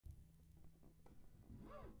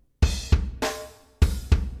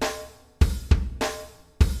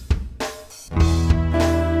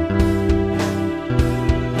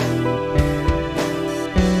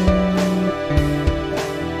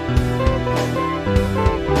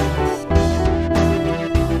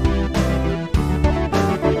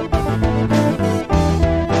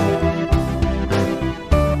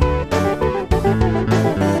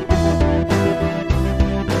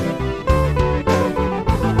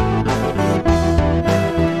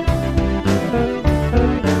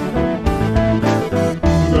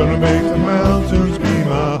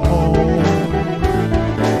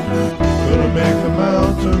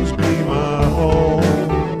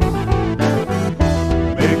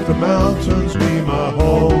mountains be my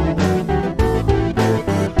home.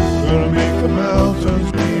 Gonna make the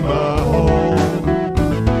mountains be my home.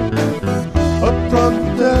 Up from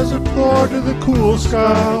the desert floor to the cool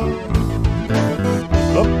sky,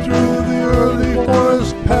 up through the early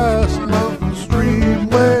forest, past mountain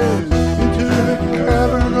streamways, into the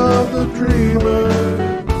cavern of the dreamer,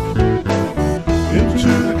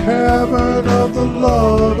 into the cavern of the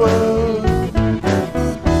lover.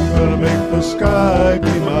 Gonna make the sky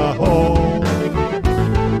be my home.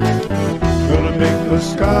 Gonna make the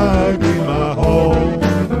sky be my home.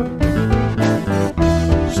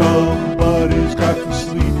 Somebody's got to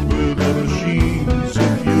sleep with the machines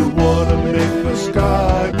if you wanna make the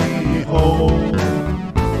sky be home.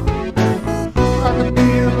 I can be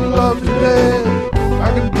in love today. I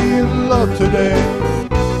can be in love today.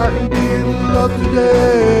 I can be in love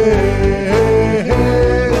today.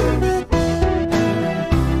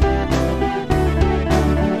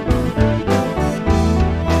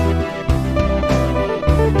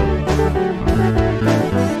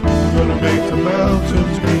 Gonna make the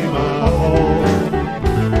mountains be my home.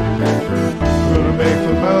 Gonna make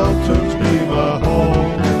the mountains be my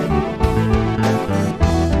home.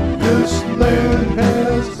 This land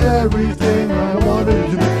has everything I wanted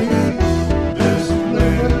to be. This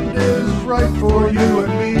land is right for you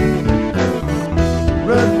and me.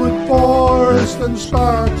 Redwood forest and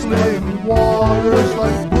sparkling waters,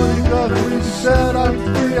 like Woody Guthrie said, I'm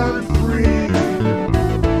free, I'm free.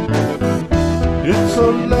 It's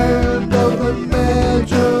a land of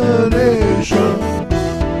imagination.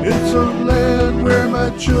 It's a land where my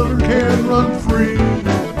children can run free.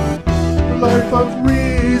 Life of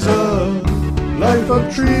reason, life of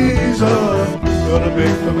treason. Gonna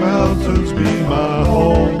make the mountains be my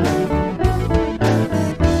home.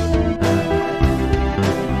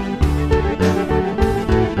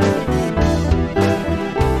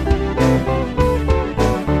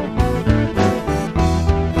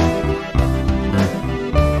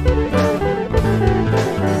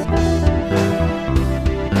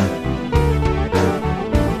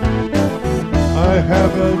 I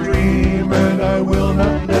have a dream and I will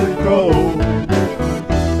not let it go.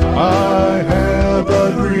 I have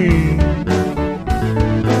a dream.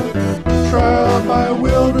 Trial by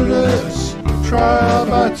wilderness, trial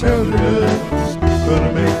by tenderness.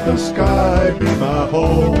 Gonna make the sky be my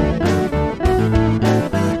home.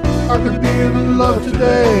 I can be in love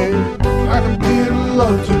today. I can be in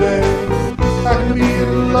love today. I can be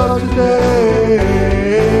in love today.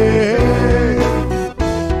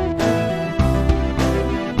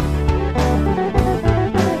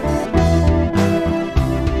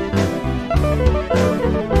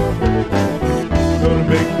 Gonna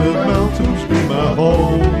make the mountains be my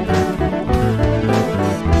home.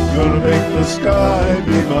 Gonna make the sky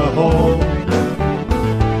be my home.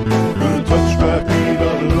 Gonna touch my feet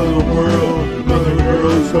on another world. Another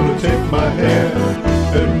girl's gonna take my hand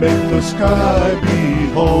and make the sky be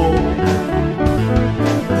home.